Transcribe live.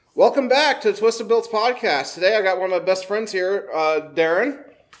Welcome back to the Twisted Builds podcast. Today I got one of my best friends here, Darren.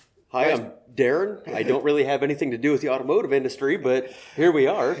 Hi, I'm Darren. I don't really have anything to do with the automotive industry, but here we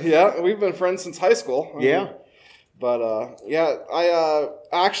are. Yeah, we've been friends since high school. I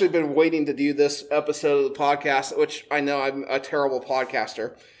actually been waiting to do this episode of the podcast, which I know I'm a terrible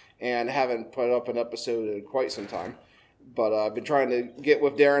podcaster and haven't put up an episode in quite some time. But I've been trying to get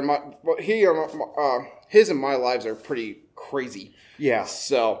with Darren. His and my lives are pretty crazy. Yeah.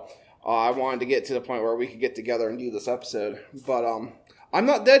 So I wanted to get to the point where we could get together and do this episode. But I'm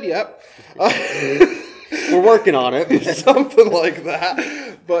not dead yet. We're working on it. Something like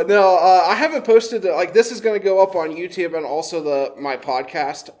that. But no, I haven't posted, this is going to go up on YouTube and also my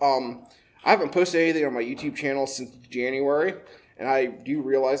podcast. I haven't posted anything on my YouTube channel since January, and I do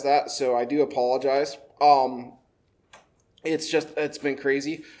realize that, so I do apologize. It's been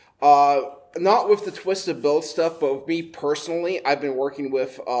crazy. Not with the Twisted Build stuff, but with me personally, I've been working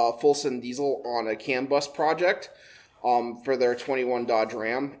with Fulson Diesel on a CAN bus project for their 21 Dodge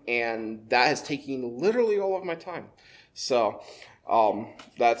Ram, and that has taken literally all of my time. So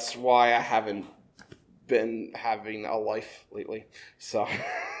that's why I haven't been having a life lately. So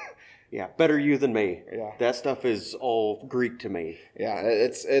yeah, better you than me. Yeah, that stuff is all Greek to me. Yeah,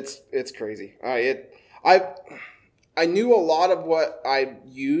 it's crazy. I knew a lot of what I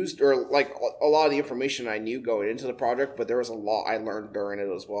used, or like a lot of the information I knew going into the project, but there was a lot I learned during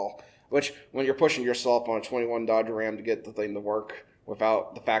it as well. Which, when you're pushing yourself on a 21 Dodge Ram to get the thing to work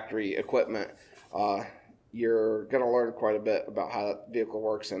without the factory equipment, you're going to learn quite a bit about how that vehicle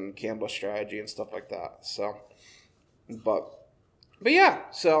works and CAN bus strategy and stuff like that. So, but yeah,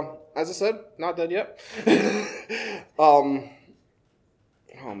 so as I said, not dead yet. Oh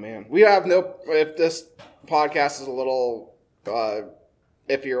man, we have if this podcast is a little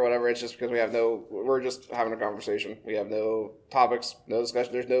iffy or whatever, it's just because we're just having a conversation. We have no topics, no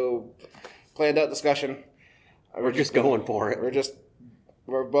discussion. There's no planned out discussion. We're just going for it.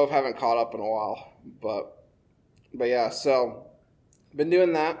 We both haven't caught up in a while, but yeah, so been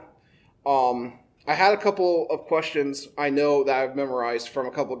doing that. I had a couple of questions I know that I've memorized from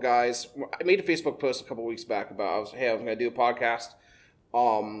a couple of guys. I made a Facebook post a couple of weeks back about I was going to do a podcast.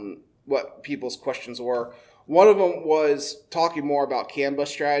 What people's questions were. One of them was talking more about CAN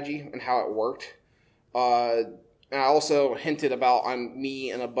bus strategy and how it worked. And I also hinted about me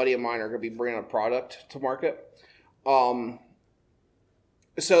and a buddy of mine are going to be bringing a product to market. So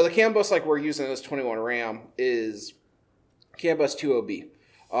the CAN bus like we're using in this 21 Ram is CAN bus 2OB.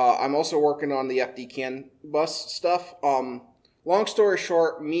 I'm also working on the FD CAN bus stuff. Long story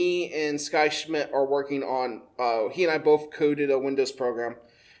short, me and Sky Schmidt are working on, he and I both coded a Windows program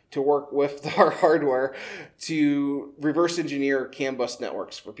to work with our hardware to reverse engineer CAN bus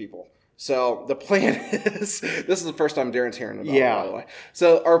networks for people. So the plan is, this is the first time Darren's hearing about it, by the way.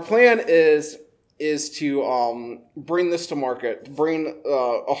 So our plan is to bring this to market, bring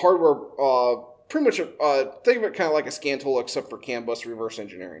a hardware, pretty much, think of it kind of like a scan tool except for CAN bus reverse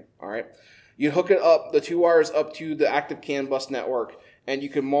engineering, all right? You hook it up, the two wires up to the active CAN bus network, and you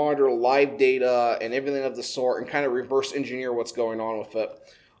can monitor live data and everything of the sort and kind of reverse engineer what's going on with it.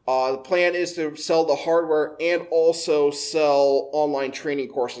 The plan is to sell the hardware and also sell online training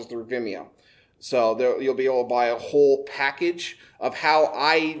courses through Vimeo. So you'll be able to buy a whole package of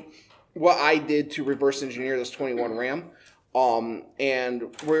what I did to reverse engineer this 21 Ram.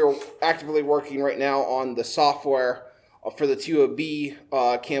 And we're actively working right now on the software for the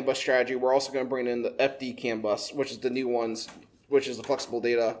 2OB CAN bus strategy. We're also going to bring in the FD CAN bus, which is the new ones, which is the flexible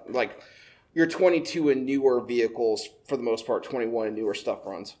data, like your 22 and newer vehicles, for the most part, 21 and newer stuff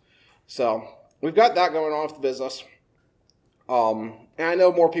runs. So we've got that going on with the business. And I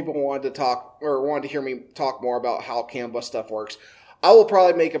know more people wanted to hear me talk more about how CAN bus stuff works. I will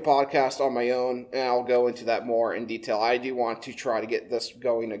probably make a podcast on my own, and I'll go into that more in detail. I do want to try to get this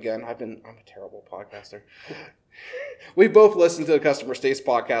going again. I'm a terrible podcaster. We both listen to the Customer States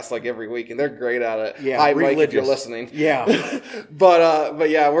podcast like every week, and they're great at it. Yeah, hi, Mike, if you're listening. Yeah, but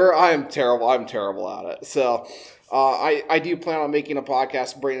yeah, I'm terrible. I'm terrible at it. So I do plan on making a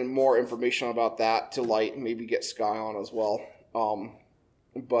podcast, bringing more information about that to light, and maybe get Sky on as well.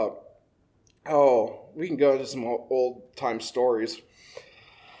 We can go into some old time stories.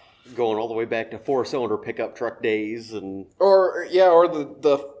 Going all the way back to 4-cylinder pickup truck days, or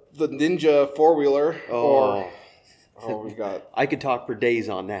the Ninja 4-wheeler. We got. I could talk for days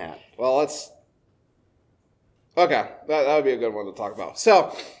on that. Well, okay. That would be a good one to talk about.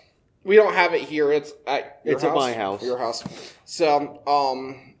 So we don't have it here. It's at your house. It's at my house. Your house. So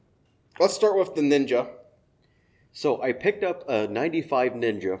let's start with the Ninja. So I picked up a 95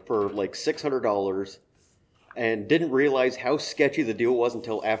 Ninja for like $600. and didn't realize how sketchy the deal was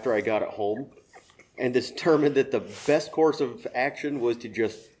until after I got it home, and determined that the best course of action was to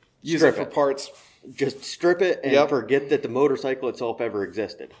just Use strip it for parts. Just strip it and forget that the motorcycle itself ever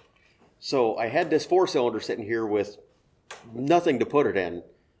existed. So I had this 4-cylinder sitting here with nothing to put it in,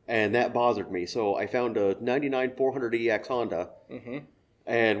 and that bothered me. So I found a 99 400EX Honda,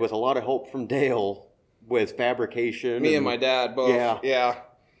 and with a lot of help from Dale with fabrication. Me and my dad both. Yeah.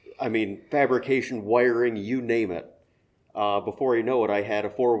 I mean, fabrication, wiring, you name it. Before you know it, I had a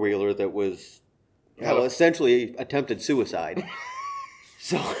 4-wheeler that was essentially attempted suicide.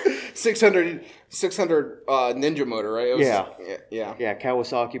 So 600 Ninja motor, right? Yeah,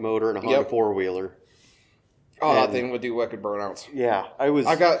 Kawasaki motor and a Honda 4-wheeler. Oh, that thing would do wicked burnouts. Yeah, I'll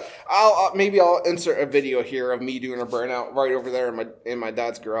insert a video here of me doing a burnout right over there in my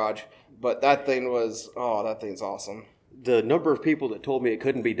dad's garage. But that thing's awesome. The number of people that told me it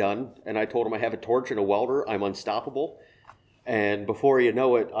couldn't be done, and I told them I have a torch and a welder, I'm unstoppable. And before you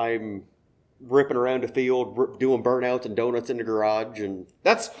know it, I'm ripping around the field, doing burnouts and donuts in the garage, and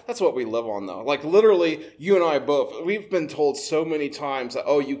that's what we live on, though. Like, literally, you and I both, we've been told so many times that,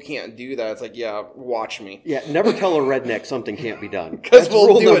 oh, you can't do that. It's like, yeah, watch me. Yeah, never tell a redneck something can't be done. Because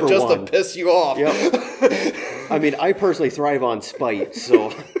we'll do it just to piss you off. Yep. I mean, I personally thrive on spite,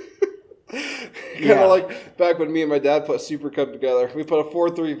 so kind of like back when me and my dad put Super Cub together. We put a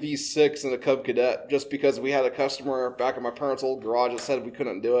 4.3 V6 in a Cub Cadet just because we had a customer back in my parents' old garage that said we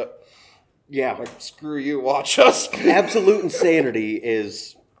couldn't do it. Yeah. Like, screw you, watch us. Absolute insanity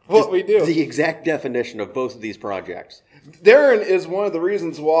is what we do. The exact definition of both of these projects. Darren is one of the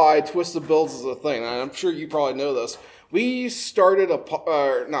reasons why Twisted Builds is a thing, and I'm sure you probably know this. We started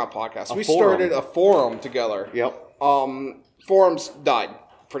started a forum together. Yep. Forums died,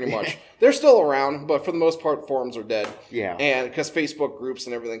 pretty much. They're still around, but for the most part, forums are dead. Yeah. And because Facebook groups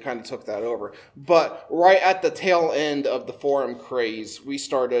and everything kind of took that over. But right at the tail end of the forum craze, we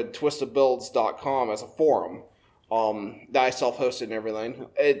started twistedbuilds.com as a forum that I self-hosted and everything.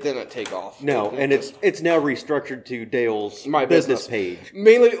 It didn't take off. No, it's now restructured to Dale's business page.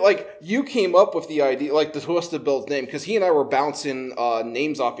 Mainly, like, you came up with the idea, like the Twisted Builds name, because he and I were bouncing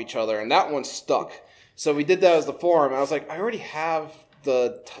names off each other, and that one stuck. So we did that as the forum. And I was like, I already have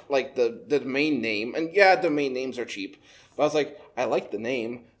the domain name, and domain names are cheap, but I was like, I like the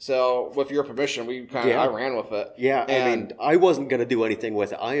name, so with your permission, I ran with it. Yeah, I mean, I wasn't going to do anything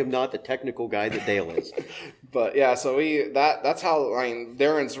with it. I am not the technical guy that Dale is. But yeah, so that's how,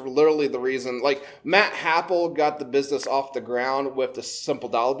 Darren's literally the reason. Like, Matt Happel got the business off the ground with the Simple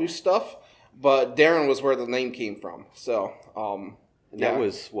Dollar Boost stuff, but Darren was where the name came from. So that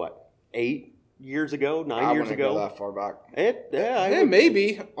was what, 8 years ago, 9 years ago. Go that far back.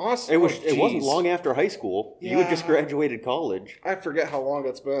 Maybe. Awesome. It wasn't long after high school. Yeah. You had just graduated college. I forget how long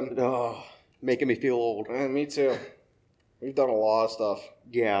it's been. Oh, making me feel old. Me too. We've done a lot of stuff.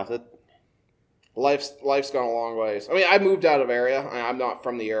 Yeah, life's gone a long ways. I mean, I moved out of area. I'm not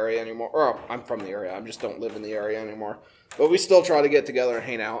from the area anymore. Or I'm from the area. I just don't live in the area anymore. But we still try to get together and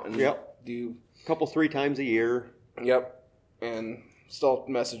hang out and do a couple 3 times a year. Yep. And still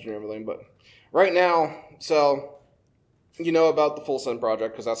message and everything, but right now, so you know about the Full Send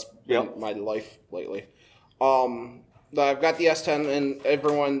project because that's been my life lately. I've got the S10, and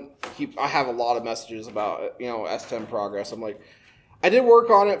I have a lot of messages about S10 progress. I'm like, I did work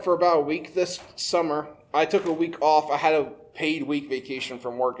on it for about a week this summer. I took a week off. I had a paid week vacation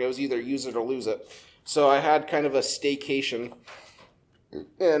from work. It was either use it or lose it. So I had kind of a staycation,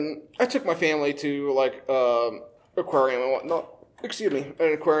 and I took my family to aquarium and whatnot. An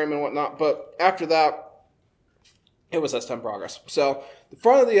aquarium and whatnot. But after that, it was S10 progress. So the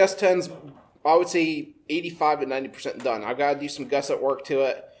front of the S10's, I would say 85 to 90% done. I've got to do some gusset work to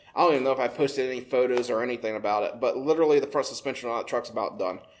it. I don't even know if I posted any photos or anything about it, but literally the front suspension on that truck's about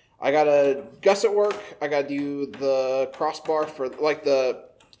done. I got to gusset work. I got to do the crossbar for the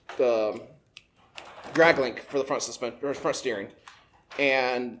drag link for the front suspension or front steering.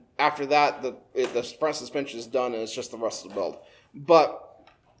 And after that, the front suspension is done, and it's just the rest of the build.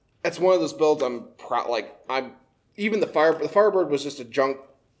 But it's one of those builds I'm proud. Even the Firebird was just a junk,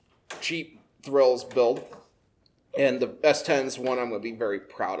 cheap thrills build, and the S10's one I'm going to be very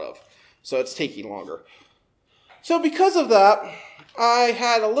proud of. So it's taking longer. So because of that, I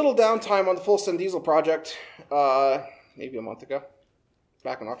had a little downtime on the Full Send Diesel project, maybe a month ago,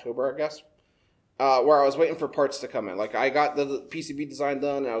 back in October, I guess, where I was waiting for parts to come in. Like, I got the PCB design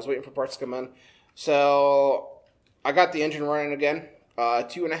done, and I was waiting for parts to come in. So I got the engine running again.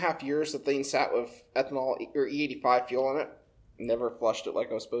 2.5 years the thing sat with ethanol or E85 fuel in it. Never flushed it like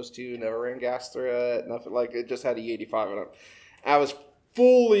I was supposed to. Never ran gas through it. Nothing, like, it just had E85 in it. I was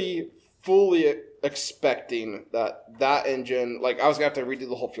fully fully expecting that engine, like I was going to have to redo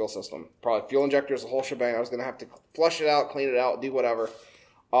the whole fuel system. Probably fuel injectors, the whole shebang. I was going to have to flush it out, clean it out, do whatever.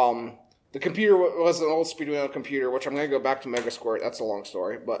 The computer was an old Speedway computer, which I'm going to go back to Megasquirt. That's a long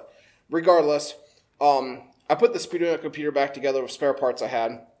story. But regardless, I put the Speedway computer back together with spare parts I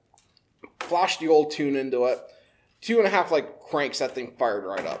had, flashed the old tune into it. 2.5 cranks, that thing fired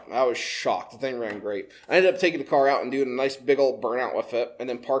right up. I was shocked. The thing ran great. I ended up taking the car out and doing a nice big old burnout with it, and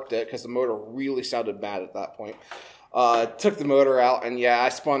then parked it because the motor really sounded bad at that point. Took the motor out, and I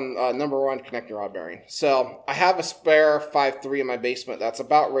spun number 1 connecting rod bearing. So I have a spare 5.3 in my basement that's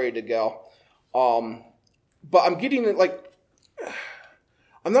about ready to go. But I'm getting it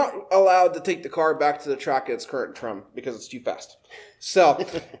I'm not allowed to take the car back to the track at its current trim because it's too fast. So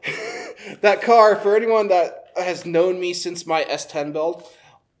that car, for anyone that has known me since my S10 build,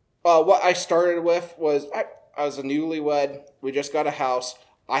 what I started with was I was a newlywed. We just got a house.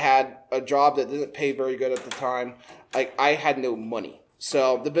 I had a job that didn't pay very good at the time. I had no money.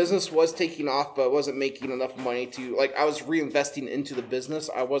 So the business was taking off, but it wasn't making enough money to, I was reinvesting into the business.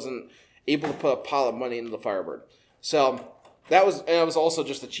 I wasn't able to put a pile of money into the Firebird. So and it was also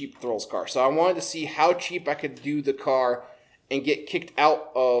just a cheap thrills car. So I wanted to see how cheap I could do the car and get kicked out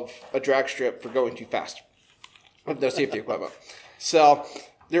of a drag strip for going too fast with no safety equipment. So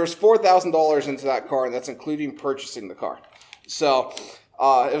there was $4,000 into that car, and that's including purchasing the car. So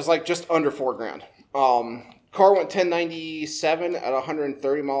it was just under $4,000. Car went 1097 at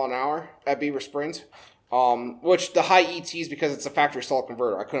 130 mile an hour at Beaver Springs, which the high ETs, because it's a factory stall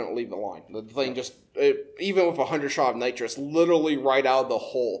converter, I couldn't leave the line. The thing even with 100 shot of nitrous, literally right out of the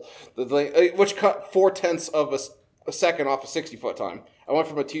hole. The thing, which cut 0.4 of a second off a 60-foot time. I went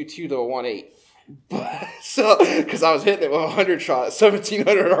from a 2.2 to a 1.8. But because I was hitting it with 100 shot at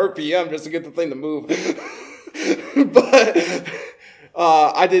 1,700 RPM just to get the thing to move. But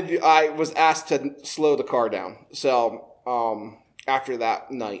I was asked to slow the car down. So after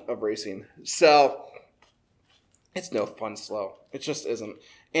that night of racing, so it's no fun slow. It just isn't,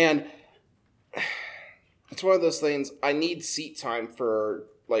 and it's one of those things. I need seat time for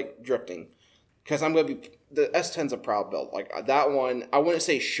drifting because I'm gonna be. The S10's a proud build. That one, I wouldn't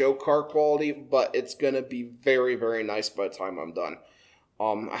say show car quality, but it's going to be very, very nice by the time I'm done.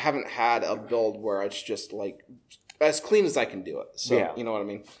 I haven't had a build where it's just as clean as I can do it. So, You know what I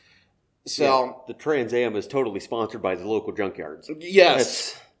mean? So the Trans Am is totally sponsored by the local junkyards.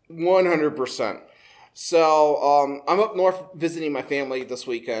 Yes, 100%. So I'm up north visiting my family this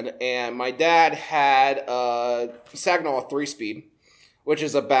weekend, and my dad had a Saginaw 3-speed, which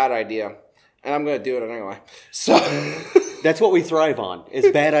is a bad idea. And I'm going to do it anyway. So that's what we thrive on,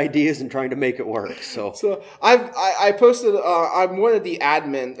 is bad ideas and trying to make it work. So I posted, I'm one of the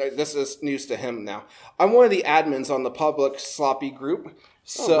admin, this is news to him now. I'm one of the admins on the public sloppy group.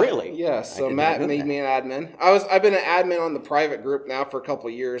 So, really? Yeah, so Matt made me an admin. I've been an admin on the private group now for a couple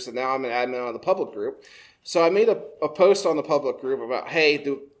of years, and now I'm an admin on the public group. So I made a post on the public group about, hey,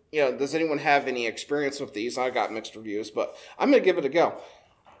 does anyone have any experience with these? I got mixed reviews, but I'm going to give it a go.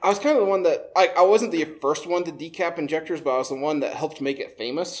 I was kind of the one that, I wasn't the first one to decap injectors, but I was the one that helped make it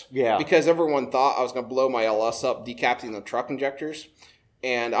famous. Yeah. Because everyone thought I was going to blow my LS up decapping the truck injectors.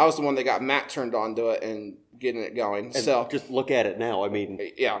 And I was the one that got Matt turned on to it and getting it going. And so just look at it now. I mean.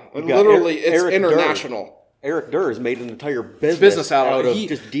 Yeah. Literally, it's international. Eric Durr has made an entire business out of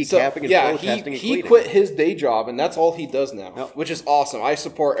just decapping and flow testing and cleaning. He quit his day job, and that's all he does now, which is awesome. I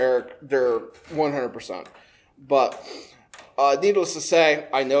support Eric Durr 100%. But... needless to say,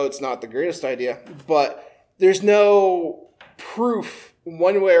 I know it's not the greatest idea, but there's no proof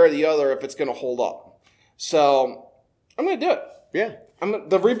one way or the other if it's going to hold up. So I'm going to do it. Yeah. I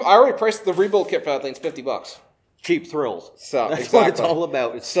already priced the rebuild kit for that thing. It's $50. Cheap thrills. So that's what it's all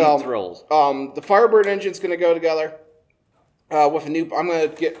about. It's cheap thrills. The Firebird engine's going to go together with a new.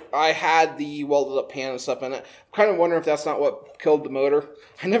 I had the welded up pan and stuff in it. I'm kind of wondering if that's not what killed the motor.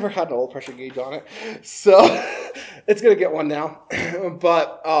 I never had an oil pressure gauge on it, so it's going to get one now.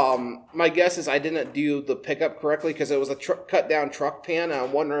 But my guess is I didn't do the pickup correctly because it was a cut down truck pan, and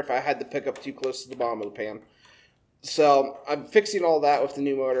I'm wondering if I had the pickup too close to the bottom of the pan. So I'm fixing all that with the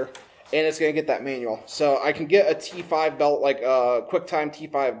new motor, and it's going to get that manual. So I can get a T5 belt, like a QuickTime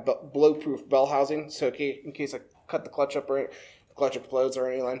T5 blow-proof bell housing, so in case I cut the clutch up or the clutch explodes or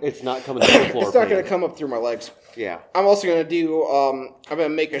anything. It's not coming through the floor. It's not going to come up through my legs. Yeah. I'm also going to do, I'm going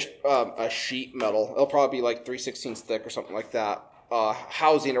to make a sheet metal. It'll probably be 3/16 thick or something like that,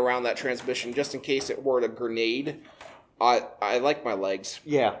 housing around that transmission just in case it were to grenade. I like my legs.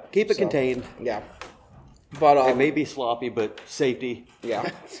 Yeah. Keep it contained. Yeah. But it may be sloppy, but safety.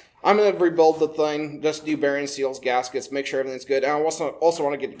 Yeah. I'm going to rebuild the thing, just do bearing seals, gaskets, make sure everything's good. And I also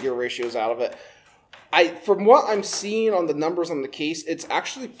want to get the gear ratios out of it. From what I'm seeing on the numbers on the case, it's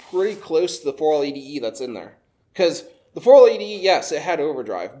actually pretty close to the 4L80E that's in there. Because the 4L80E, yes, it had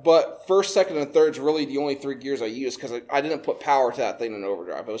overdrive, but first, second, and third's really the only 3 gears I used because I didn't put power to that thing in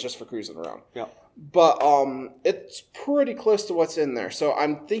overdrive. It was just for cruising around. Yeah. But it's pretty close to what's in there. So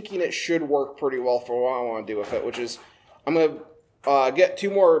I'm thinking it should work pretty well for what I want to do with it, which is I'm going to get 2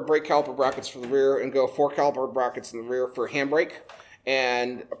 more brake caliper brackets for the rear and go 4 caliper brackets in the rear for handbrake.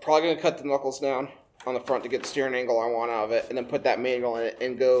 And I'm probably going to cut the knuckles down on the front to get the steering angle I want out of it, and then put that manual in it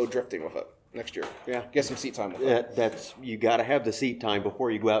and go drifting with it next year. Yeah. Get some seat time with it. You got to have the seat time before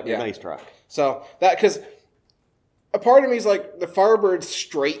you go out in your nice truck. So because a part of me is like, the Firebird's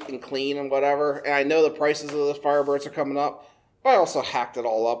straight and clean and whatever, and I know the prices of those Firebirds are coming up, but I also hacked it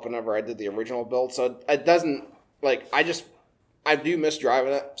all up whenever I did the original build, so it doesn't, like, I do miss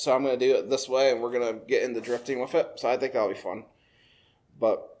driving it, so I'm going to do it this way, and we're going to get into drifting with it, so I think that'll be fun.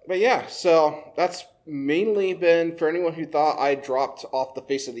 But yeah, so that's mainly been, for anyone who thought I dropped off the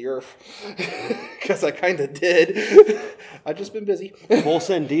face of the earth, because I kind of did. I've just been busy. Full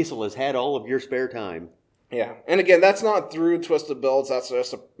Send Diesel has had all of your spare time. Yeah, and again, that's not through Twisted Builds. That's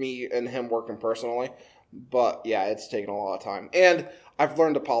just me and him working personally. But yeah, it's taken a lot of time. And I've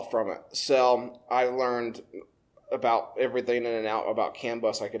learned a pile from it. So I learned about everything in and out about CAN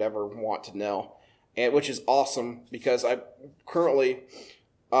bus I could ever want to know, and which is awesome because I'm currently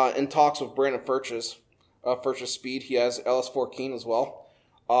in talks with Brandon Furches, Furches Speed. He has LS4 Keen as well.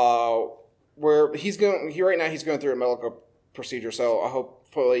 Where right now he's going through a medical procedure, so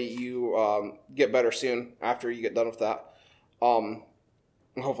hopefully you get better soon after you get done with that. And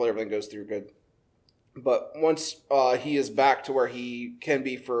hopefully everything goes through good. But once he is back to where he can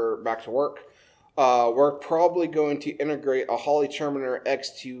be for back to work, we're probably going to integrate a Holley Terminator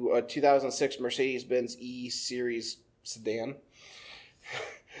X to a 2006 Mercedes-Benz E-Series sedan.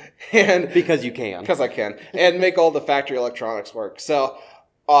 And because you can. Because I can. And make all the factory electronics work. So,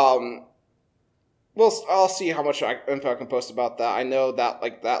 I'll see how much info I can post about that. I know that,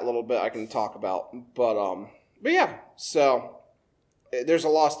 like, that little bit I can talk about. But yeah. So, there's a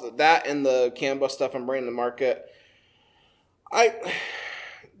lot of that and the CAN bus stuff I'm bringing to the market.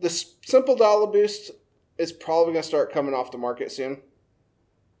 The simple dollar boost is probably going to start coming off the market soon.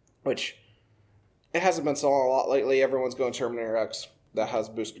 Which, it hasn't been selling a lot lately. Everyone's going Terminator X that has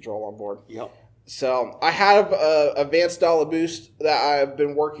boost control on board. Yep. So I have a advanced dollar boost that I've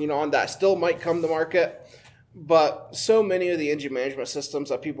been working on that still might come to market, but so many of the engine management systems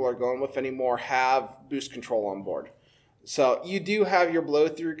that people are going with anymore have boost control on board. So you do have your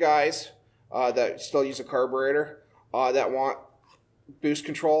blow-through guys that still use a carburetor that want boost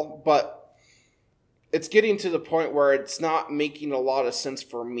control, but it's getting to the point where it's not making a lot of sense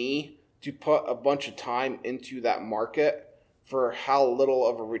for me to put a bunch of time into that market for how little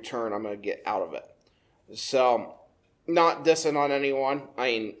of a return I'm going to get out of it. So, not dissing on anyone. I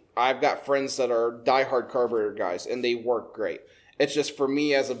mean, I've got friends that are diehard carburetor guys, and they work great. It's just for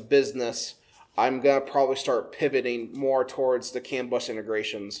me as a business, I'm going to probably start pivoting more towards the CAN bus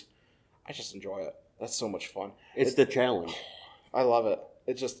integrations. I just enjoy it. That's so much fun. It's the challenge. I love it.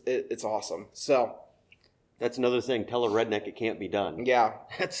 It's awesome. So, that's another thing. Tell a redneck it can't be done. Yeah.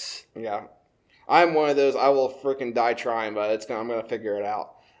 Yeah. I'm one of those, I will freaking die trying, but I'm going to figure it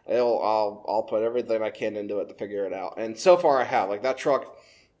out. I'll put everything I can into it to figure it out. And so far I have. Like, that truck,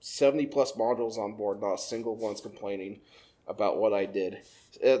 70 plus modules on board, not a single one's complaining about what I did.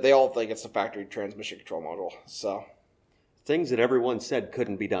 They all think it's the factory transmission control module. So, things that everyone said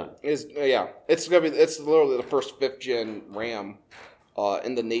couldn't be done. It's literally the first 5th gen Ram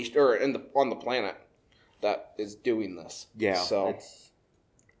in the nation, or on the planet that is doing this. Yeah. So,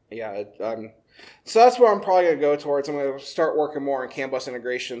 so that's where I'm probably going to go towards. I'm going to start working more on CAN bus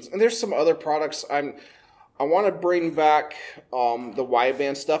integrations. And there's some other products I want to bring back the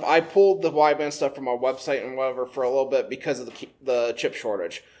wideband stuff. I pulled the wideband stuff from our website and whatever for a little bit because of the chip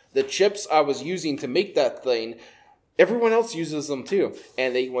shortage. The chips I was using to make that thing, everyone else uses them too.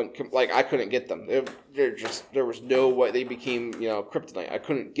 And they went, like, I couldn't get them. There was no way. They became, kryptonite. I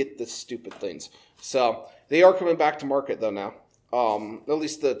couldn't get the stupid things. So they are coming back to market though now. At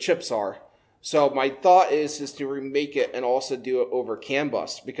least the chips are. So my thought is to remake it and also do it over CAN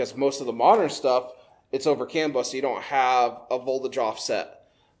bus, because most of the modern stuff, it's over CAN bus, so you don't have a voltage offset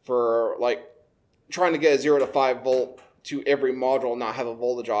for, like, trying to get a 0 to 5 volt to every module, not have a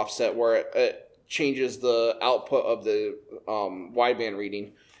voltage offset where it changes the output of the wideband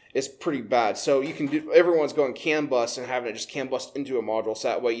reading. It's pretty bad. So everyone's going CAN bus and having it just CAN bus into a module, so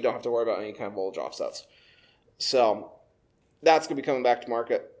that way you don't have to worry about any kind of voltage offsets. So that's going to be coming back to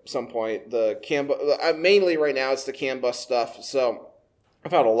market at some point. The CAN bus, mainly right now, it's the CAN bus stuff. So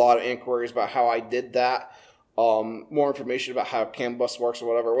I've had a lot of inquiries about how I did that. More information about how CAN bus works or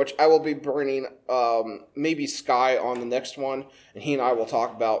whatever, which I will be bringing maybe Sky on the next one, and he and I will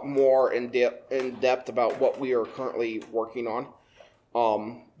talk about more in depth about what we are currently working on.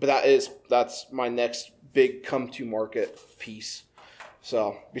 But that's my next big come to market piece.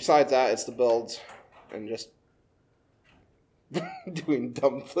 So besides that, it's the builds and just doing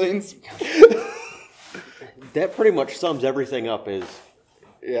dumb things. That pretty much sums everything up is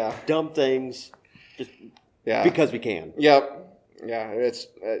dumb things, just because we can. Yep. Yeah, it's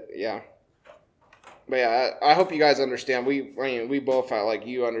yeah. But yeah, I hope you guys understand. We both have, like,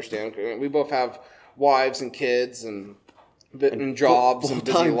 you understand. We both have wives and kids and jobs and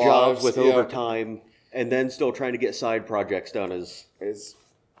busy full-time lives jobs with overtime, and then still trying to get side projects done is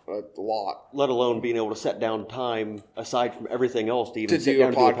a lot. Let alone being able to set down time aside from everything else to even sit do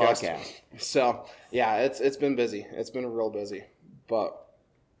down a and do a podcast. podcast. So yeah, it's been busy. It's been real busy, but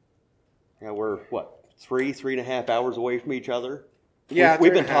yeah, we're what 3.5 hours away from each other. Yeah,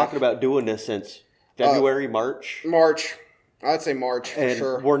 we've been talking about doing this since February, March. I'd say March for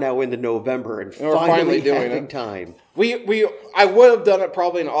sure. We're now into November and we're finally doing having it. Time. I would have done it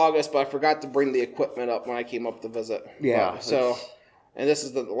probably in August, but I forgot to bring the equipment up when I came up to visit. Yeah. And this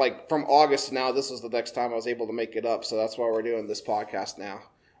is from August to now, this was the next time I was able to make it up, so that's why we're doing this podcast now.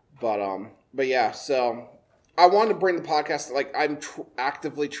 But yeah, so I wanted to bring the podcast, I'm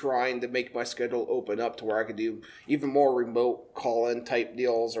actively trying to make my schedule open up to where I could do even more remote call-in type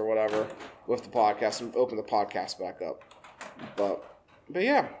deals or whatever with the podcast and open the podcast back up. But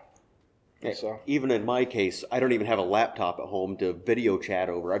yeah. So even in my case, I don't even have a laptop at home to video chat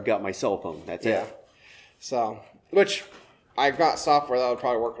over. I've got my cell phone. That's it. So, which I've got software that would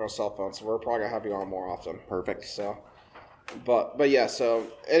probably work on a cell phone, so we're probably gonna have you on more often. Perfect. So, but yeah. So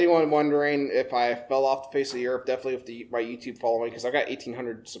anyone wondering if I fell off the face of the earth, definitely with my YouTube following, because I got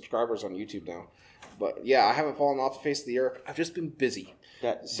 1,800 subscribers on YouTube now. But yeah, I haven't fallen off the face of the earth. I've just been busy.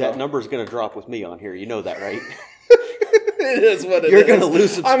 That number is going to drop with me on here. You know that, right? It is what it is. You're going to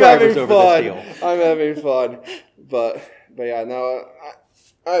lose subscribers over this deal. I'm having fun. But yeah, no,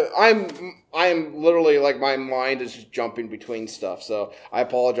 I'm literally, my mind is just jumping between stuff. So I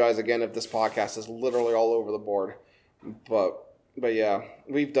apologize again if this podcast is literally all over the board. But yeah,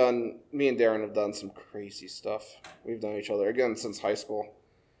 me and Darren have done some crazy stuff. We've done each other again since high school.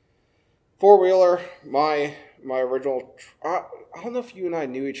 4-wheeler, my original. I don't know if you and I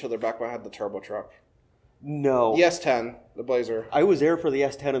knew each other back when I had the turbo truck. No. The S10, the Blazer. I was there for the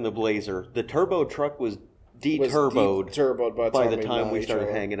S10 and the Blazer. The turbo truck was deturboed by the time we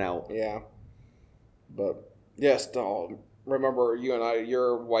started hanging out. Yeah. But yes, remember you and I,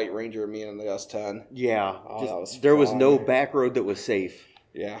 your White Ranger, me and the S10. Yeah. There was no back road that was safe.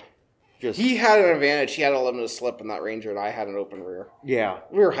 Yeah. He had an advantage. He had a limited slip in that Ranger, and I had an open rear. Yeah.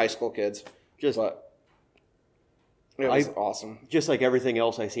 We were high school kids. But it was awesome. Just like everything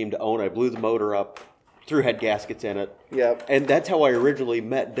else I seem to own, I blew the motor up, threw head gaskets in it. Yep. And that's how I originally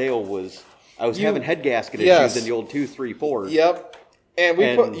met Dale. I was having head gasket issues in the old 234. Yep.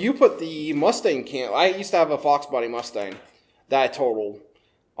 And you put the Mustang cam. I used to have a Fox Body Mustang that I totaled.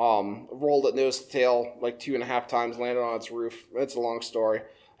 Rolled it nose to tail 2.5 times, landed on its roof. It's a long story.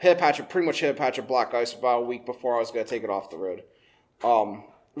 Pretty much hit a patch of black ice about a week before I was going to take it off the road.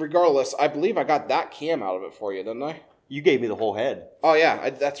 Regardless, I believe I got that cam out of it for you, didn't I? You gave me the whole head. Oh yeah,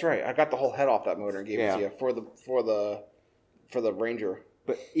 that's right. I got the whole head off that motor and gave it to you for the Ranger.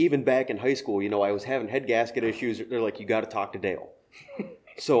 But even back in high school, I was having head gasket issues. They're like, you got to talk to Dale.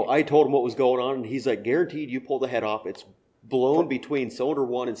 So I told him what was going on, and he's like, guaranteed you pull the head off. It's blown between cylinder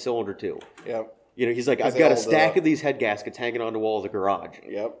 1 and cylinder 2. Yep. He's like, I've got a stack of these head gaskets hanging on the wall of the garage.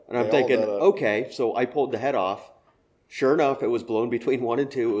 Yep. And I'm thinking, okay, so I pulled the head off. Sure enough, it was blown between 1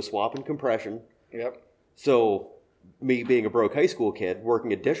 and 2. It was swapping compression. Yep. So me being a broke high school kid,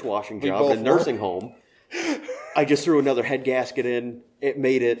 working a dishwashing job in a nursing home, I just threw another head gasket in. It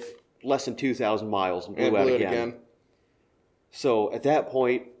made it less than 2,000 miles and blew out again. So at that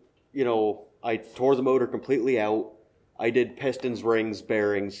point, I tore the motor completely out. I did pistons, rings,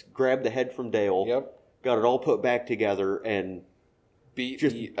 bearings, grabbed the head from Dale, got it all put back together, and beat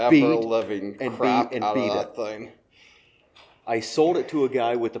the ever-living crap out of that thing. I sold it to a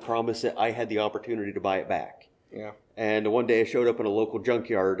guy with the promise that I had the opportunity to buy it back. Yeah. And one day I showed up in a local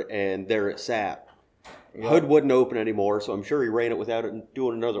junkyard, and there it sat. Yep. Hood wouldn't open anymore, so I'm sure he ran it without it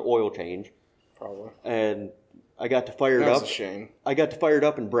doing another oil change. Probably. And I got to fire it up. That's a shame. I got to fire it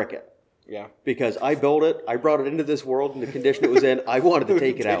up and brick it. Yeah. Because I built it, I brought it into this world in the condition it was in. I wanted to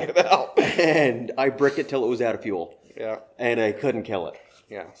take it out. And I bricked it till it was out of fuel. Yeah. And I couldn't kill it.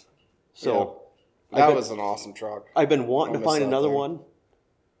 Yeah. So that was an awesome truck. I've been wanting to find another thing.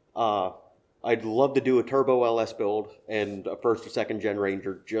 one. I'd love to do a turbo LS build and a first or second gen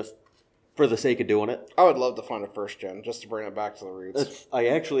Ranger just for the sake of doing it. I would love to find a first gen just to bring it back to the roots. I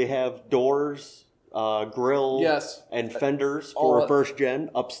actually have doors, grill, and fenders for a first gen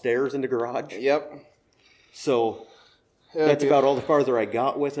upstairs in the garage. Yep. So that's about all the farther I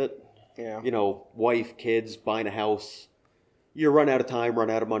got with it. Yeah. You know, wife, kids, buying a house. You run out of time, run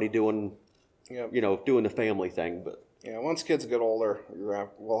out of money doing, doing the family thing. But yeah, once kids get older,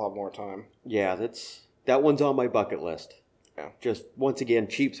 we'll have more time. Yeah, that one's on my bucket list. Yeah. Just, once again,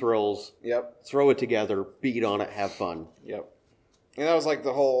 cheap thrills. Yep. Throw it together, beat on it, have fun. Yep. And that was like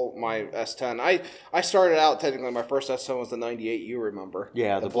my S10. I started out, technically, my first S10 was the 98, you remember.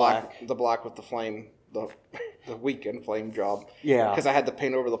 Yeah, the black. The black with the flame, the weekend flame job. Yeah. Because I had to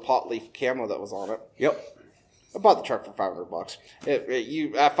paint over the pot leaf camo that was on it. Yep. I bought the truck for $500.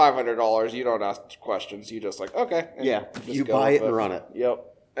 You at $500, you don't ask questions. You just like, okay. Yeah, you buy it and run it. Yep.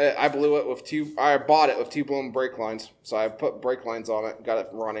 I blew it with I bought it with 2 blown brake lines. So I put brake lines on it, got it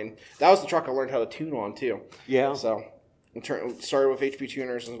running. That was the truck I learned how to tune on, too. Yeah. So started with HP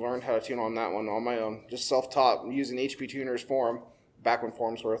tuners and learned how to tune on that one on my own. Just self-taught using HP tuners forum, back when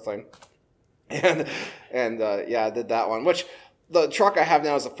forums were a thing. And I did that one. Which, the truck I have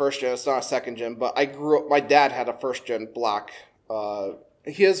now is a first gen. It's not a second gen, but I grew up, my dad had a first gen black.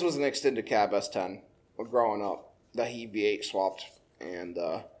 His was an extended cab S10 growing up that he V8 swapped. And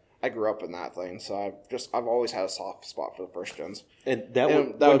I grew up in that thing, so I've always had a soft spot for the first gens. And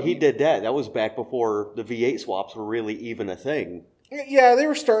when he did that was back before the V8 swaps were really even a thing. Yeah, they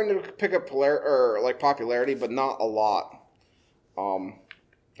were starting to pick up popularity, but not a lot.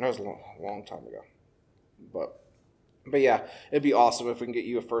 That was a long time ago. But yeah, it'd be awesome if we can get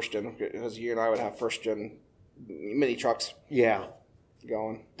you a first gen, because you and I would have first gen mini trucks. Yeah,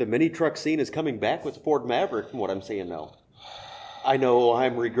 going. The mini truck scene is coming back with the Ford Maverick, from what I'm seeing now. I know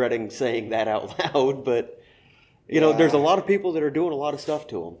I'm regretting saying that out loud, but, there's a lot of people that are doing a lot of stuff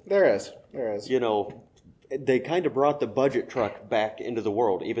to them. There is. They kind of brought the budget truck back into the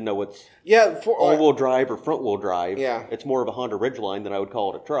world, even though it's for all-wheel drive or front-wheel drive. Yeah. It's more of a Honda Ridgeline than I would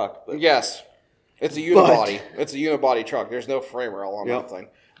call it a truck. But, yes. It's a unibody. It's a unibody truck. There's no frame rail on that thing.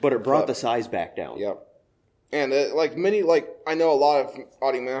 But it brought the size back down. Yep. And I know a lot of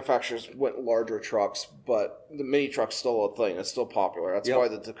auto manufacturers went larger trucks, but the mini truck's still a thing. It's still popular. That's why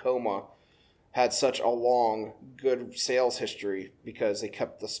the Tacoma had such a long, good sales history, because they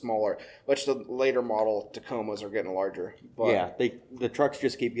kept the smaller, which the later model Tacomas are getting larger. But yeah, the trucks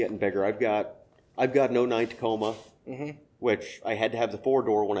just keep getting bigger. I've got an 09 Tacoma, which I had to have the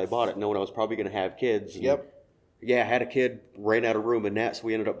 4-door when I bought it, knowing I was probably going to have kids. And yeah, I had a kid, ran out of room in that, so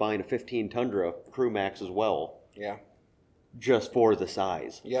we ended up buying a 15 Tundra Crew Max as well. Yeah. Just for the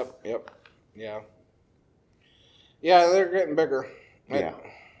size. Yep. Yeah. Yeah, they're getting bigger.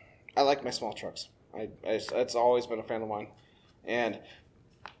 I like my small trucks. It's always been a fan of mine. And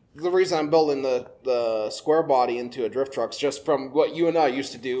the reason I'm building the square body into a drift truck is just from what you and I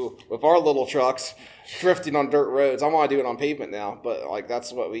used to do with our little trucks, drifting on dirt roads. I want to do it on pavement now, but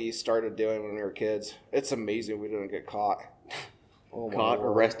that's what we started doing when we were kids. It's amazing we didn't get caught.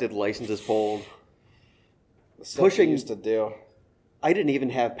 Arrested, licenses pulled. The stuff we used to do. I didn't even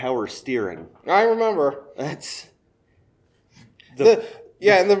have power steering. I remember. That's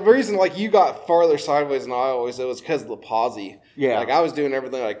and the reason you got farther sideways than I always, it was because of the posi. Yeah. I was doing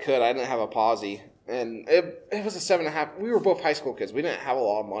everything I could. I didn't have a posi. And it was a 7.5. We were both high school kids. We didn't have a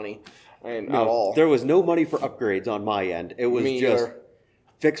lot of money. At all. There was no money for upgrades on my end. It was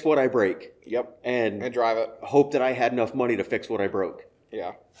fix what I break. Yep. And drive it. Hope that I had enough money to fix what I broke.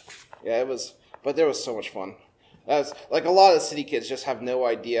 Yeah. Yeah, it was, but there was so much fun. That's a lot of the city kids just have no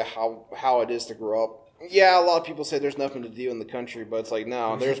idea how it is to grow up. Yeah, a lot of people say there's nothing to do in the country, but it's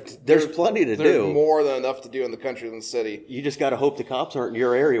no, there's plenty to do. There's more than enough to do in the country than the city. You just got to hope the cops aren't in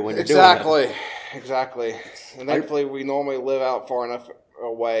your area when you're doing it. Exactly. And thankfully, we normally live out far enough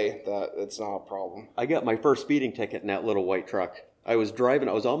away that it's not a problem. I got my first speeding ticket in that little white truck. I was driving.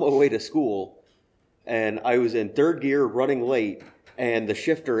 I was on my way to school, and I was in third gear running late, and the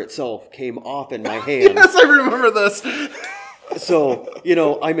shifter itself came off in my hand. Yes, I remember this. So,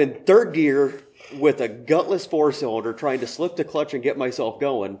 I'm in third gear with a gutless 4-cylinder trying to slip the clutch and get myself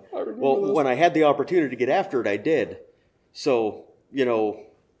going. When I had the opportunity to get after it, I did. So,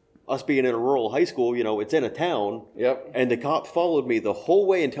 us being in a rural high school, it's in a town. Yep. And the cop followed me the whole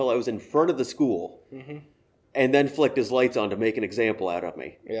way until I was in front of the school. Mm-hmm. And then flicked his lights on to make an example out of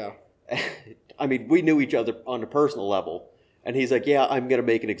me. Yeah. I mean, we knew each other on a personal level. And he's like, yeah, I'm going to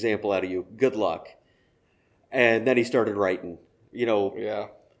make an example out of you. Good luck. And then he started writing. Yeah.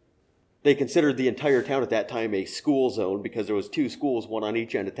 They considered the entire town at that time a school zone because there was 2 schools, one on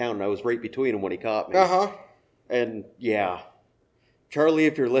each end of town, and I was right between them when he caught me. Uh-huh. And yeah, Charlie,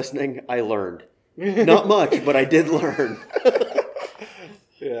 if you're listening, I learned. Not much, but I did learn.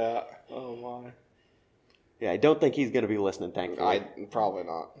 Yeah. Oh my. Yeah, I don't think he's going to be listening, thankfully. Probably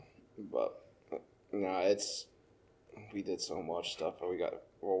not. But no, we did so much stuff and we got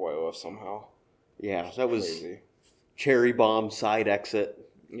away with somehow. Yeah, that was Crazy. cherry bomb side exit.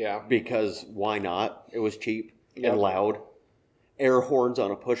 Yeah. Because why not? It was cheap Yep. and loud. Air horns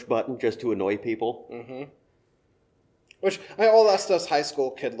on a push button just to annoy people. Mm-hmm. Which, all that stuff's high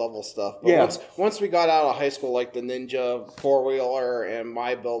school kid level stuff. But Yeah. once we got out of high school, like the Ninja 4-wheeler and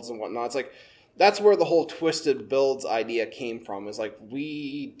my builds and whatnot, it's like, that's where the whole twisted builds idea came from. Is like,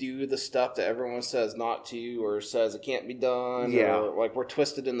 we do the stuff that everyone says not to or says it can't be done. Yeah. Or like we're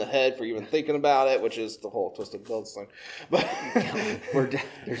twisted in the head for even thinking about it, which is the whole twisted builds thing. But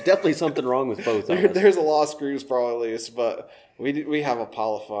There's definitely something wrong with both of us. there's a lot of screws probably loose, but we have a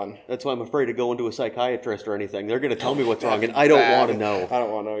pile of fun. That's why I'm afraid to go into a psychiatrist or anything. They're going to tell me what's wrong, and I don't want to know. I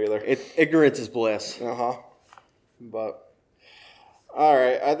don't want to know either. Ignorance is bliss. Uh-huh. But, all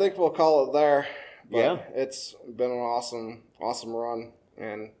right, I think we'll call it there. But Yeah. It's been an awesome run,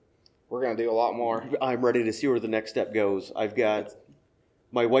 and we're going to do a lot more. I'm ready to see where the next step goes.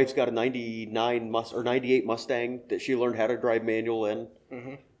 My wife's got a 98 Mustang that she learned how to drive manual in.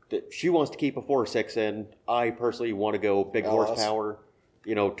 Mm-hmm. That she wants to keep a 4.6 in. I personally want to go big LS. horsepower,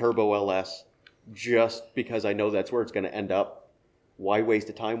 turbo LS, just because I know that's where it's going to end up. Why waste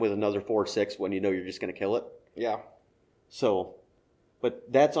the time with another 4.6 when you know you're just going to kill it? Yeah. So, but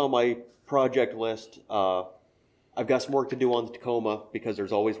that's on my project list. I've got some work to do on the Tacoma because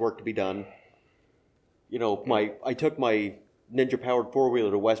there's always work to be done. I took my Ninja powered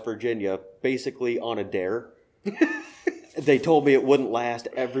 4-wheeler to West Virginia basically on a dare. They told me it wouldn't last.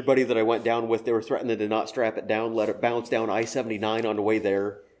 Everybody that I went down with, they were threatening to not strap it down, let it bounce down I-79 on the way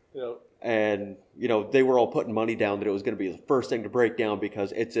there. Yep. And, they were all putting money down that it was going to be the first thing to break down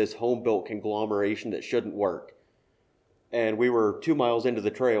because it's this home-built conglomeration that shouldn't work. And we were 2 miles into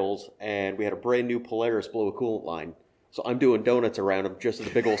the trails, and we had a brand new Polaris blow a coolant line. So I'm doing donuts around them just as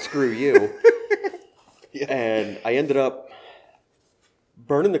a big old screw you. Yeah. And I ended up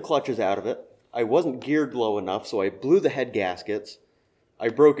burning the clutches out of it. I wasn't geared low enough, so I blew the head gaskets. I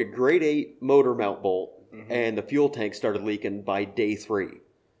broke a grade 8 motor mount bolt, and the fuel tank started leaking by day 3.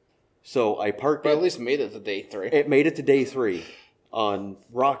 So I parked But it. at least made it to day 3. It made it to day 3 on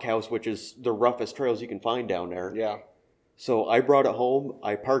Rock House, which is the roughest trails you can find down there. Yeah. So I brought it home,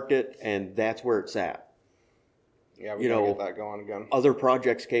 I parked it, and that's where it's at. Yeah, we gotta get that going again. Other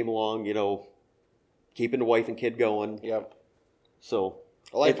projects came along, keeping the wife and kid going. Yep. So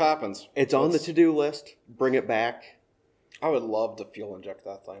Life happens. it's on the to-do list. Bring it back. I would love to fuel inject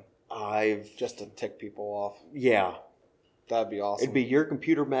that thing. Just to tick people off. Yeah. That'd be awesome. It'd be your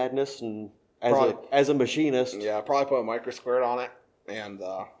computer madness, and Probably. as a machinist. Yeah, probably put a microsquirt on it, and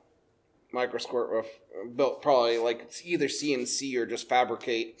microsquirt with built probably like it's either CNC or just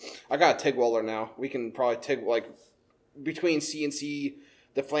fabricate. I got a TIG welder now. We can probably TIG like between CNC,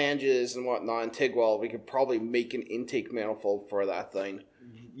 the flanges and whatnot, and TIG weld. We could probably make an intake manifold for that thing.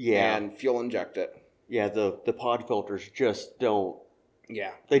 Yeah. And fuel inject it. Yeah, the pod filters just don't.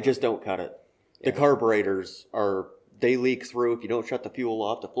 Yeah. They just don't cut it. The carburetors they leak through if you don't shut the fuel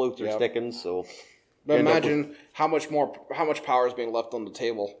off. The floats are sticking, so. But imagine how much power is being left on the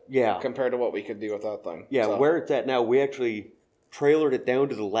table. Yeah. Compared to what we could do with that thing. Yeah, So, where it's at now, we actually trailered it down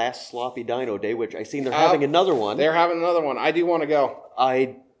to the last Sloppy Dino Day, which I seen they're having another one. They're having another one. I do want to go.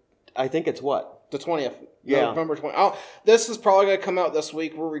 I think it's what? The 20th. Yeah. November 20th. Oh, this is probably going to come out this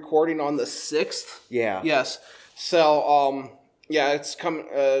week. We're recording on the 6th. Yeah. Yes. So, it's coming.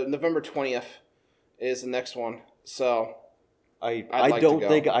 November 20th is the next one. So, I like don't to go.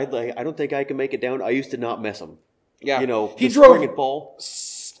 think I don't think I can make it down. I used to not miss them. yeah. He he the drove spring and fall,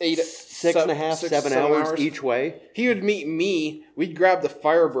 6.5, 7 hours each way. He would meet me. We'd grab the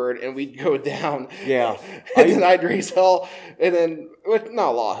Firebird and we'd go down. Yeah. And then I'd race hell. And then,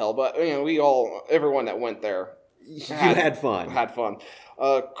 not a lot of hell, but, everyone that went there. You had fun. Had fun.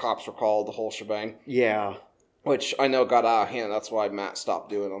 Cops were called, the whole shebang. Yeah. Which I know got out of hand. That's why Matt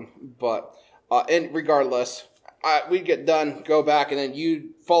stopped doing them. But, and regardless, we'd get done, go back, and then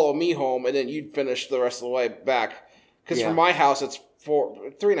you'd follow me home, and then you'd finish the rest of the way back. Because from my house, it's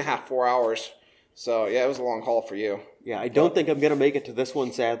 3.5, 4 hours. So, yeah, it was a long haul for you. Yeah, I don't think I'm going to make it to this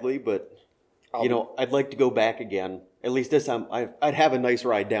one, sadly, but, I'd like to go back again. At least this time, I'd have a nice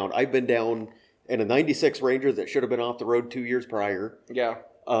ride down. I've been down in a 96 Ranger that should have been off the road 2 years prior. Yeah.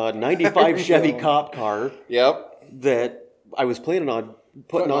 a 95 Chevy cop car. Yep. That I was planning on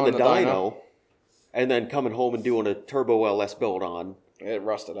putting on the dyno and then coming home and doing a turbo LS build on. It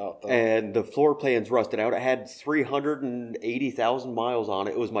rusted out, though. And the floor plans rusted out. It had 380,000 miles on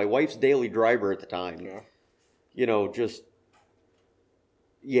it. It was my wife's daily driver at the time. Yeah. You know, just,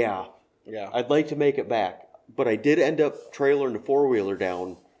 yeah. Yeah. I'd like to make it back. But I did end up trailering the four-wheeler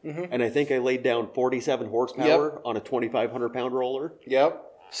down. Mm-hmm. And I think I laid down 47 horsepower on a 2,500-pound roller. Yep.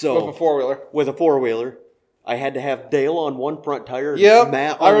 So with a four-wheeler. With a four-wheeler. I had to have Dale on one front tire and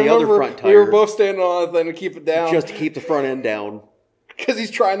Matt on the other front tire. We were both standing on the thing to keep it down. Just to keep the front end down. Because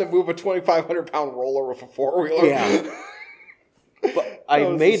he's trying to move a 2,500-pound roller with a four-wheeler. Yeah. But I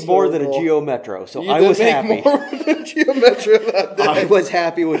made more than a Geo Metro, so I was happy. More than Geo Metro that day. I was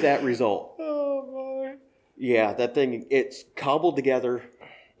happy with that result. Oh, boy. Yeah, that thing, it's cobbled together.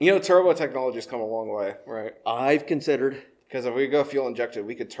 You know, turbo technology's come a long way, right? I've considered. Because if we go fuel injected,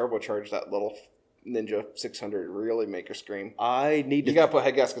 we could turbocharge that little Ninja 600, really make her scream. You got to put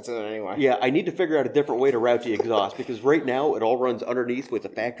head gaskets in it anyway. Yeah, I need to figure out a different way to route the exhaust because right now it all runs underneath with a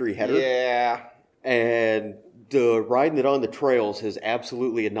factory header. Yeah. And the riding it on the trails has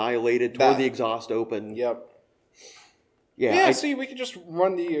absolutely annihilated, tore the exhaust open. Yep. Yeah. See, we could just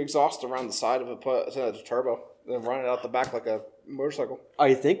run the exhaust around the side of it, put it in a turbo, then run it out the back like a motorcycle.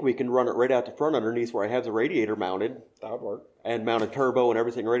 I think we can run it right out the front underneath where I have the radiator mounted. That would work. And mount a turbo and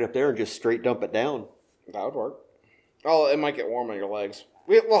everything right up there and just straight dump it down. That would work. Oh, it might get warm on your legs.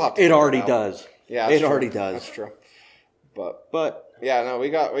 We'll have to. It already does. Yeah, it already does. That's true. But yeah, no,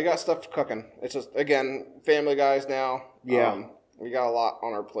 we got stuff cooking. It's just again, family guys now. Yeah, we got a lot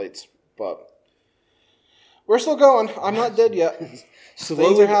on our plates, but we're still going. I'm not dead yet.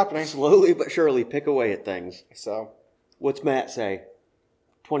 Things are happening slowly but surely. Pick away at things. So, what's Matt say?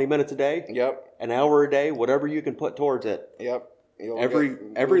 20 minutes a day? Yep. An hour a day, whatever you can put towards it. Yep.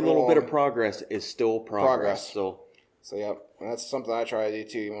 Every little bit of progress is still progress. So yep. And that's something I try to do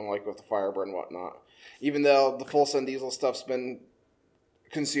too, even like with the Firebird and whatnot. Even though the full send diesel stuff's been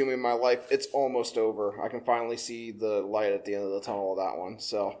consuming my life, it's almost over. I can finally see the light at the end of the tunnel of that one.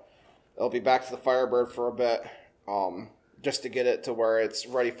 So I'll be back to the Firebird for a bit, just to get it to where it's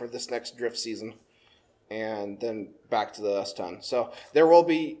ready for this next drift season. And then back to the S10. So there will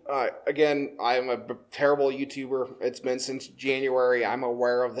be, again, I'm a terrible YouTuber. It's been since January. I'm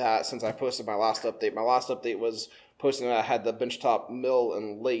aware of that since I posted my last update. My last update was posting that I had the benchtop mill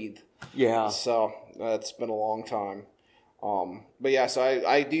and lathe. Yeah. So it's been a long time. But yeah, so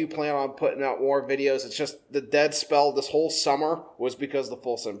I do plan on putting out more videos. It's just the dead spell this whole summer was because of the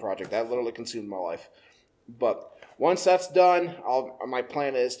Full Send project. That literally consumed my life. But once that's done, my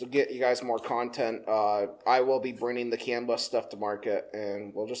plan is to get you guys more content. I will be bringing the CAN bus stuff to market,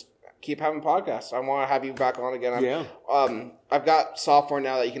 and we'll just keep having podcasts. I want to have you back on again. I've got software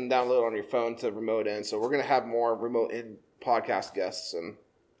now that you can download on your phone to remote in, so we're going to have more remote in podcast guests and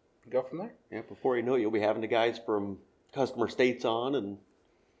go from there. Yeah, before you know it, you'll be having the guys from Customer States on, and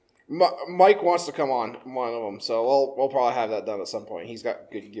Mike wants to come on, one of them, so we'll probably have that done at some point. He's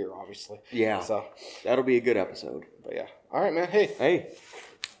got good gear, obviously. Yeah, so that'll be a good episode. But yeah, all right, man. Hey,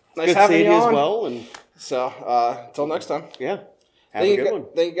 nice good having you as well. And so until next time. Yeah, have a good one.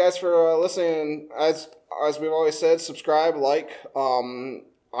 Thank you guys for listening. As we've always said, subscribe, like.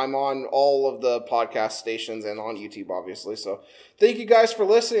 I'm on all of the podcast stations and on YouTube, obviously. So thank you guys for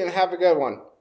listening, and have a good one.